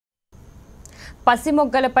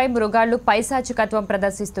పసిమొగ్గలపై మృగాళ్లు పైశాచికత్వం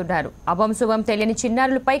ప్రదర్శిస్తున్నారు. అభంశుభం తెలియని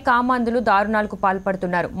చిన్నారులపై కామాంధులు దారుణాలకు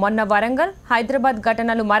పాల్పడుతున్నారు. మొన్న వరంగల్, హైదరాబాద్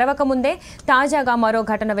ఘటనలు మరవక ముందే తాజాగా మరో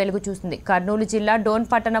ఘటన వెలుగు చూసింది. కర్నూలు జిల్లా డోన్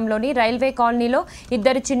పట్టణంలోని రైల్వే కాలనీలో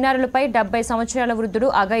 2 చిన్నారులపై 70 సంవత్సరాల వృద్ధుడు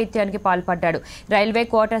అఘాయిత్యానికి పాల్పడ్డాడు. రైల్వే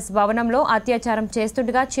క్వార్టర్స్ భవనంలో అత్యాచారం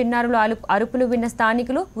చేస్తుండగా చిన్నారులు అరుపులు విన్న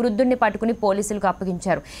స్థానికులు వృద్ధుడిని పట్టుకుని పోలీసులకు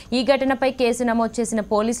అప్పగించారు. ఈ ఘటనపై కేసు నమోదు చేసిన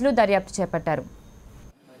పోలీసులు దర్యాప్తు చేపట్టారు.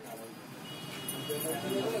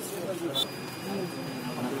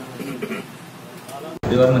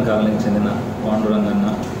 దివర్ణ కాలనీకి చెందిన పాండురంగన్న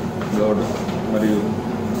గౌడ్ మరియు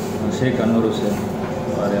షేక్ అన్నూర్ హుసేన్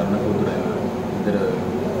వారి అన్న కూతురైన 2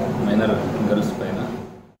 మైనర్ గర్ల్స్ పైన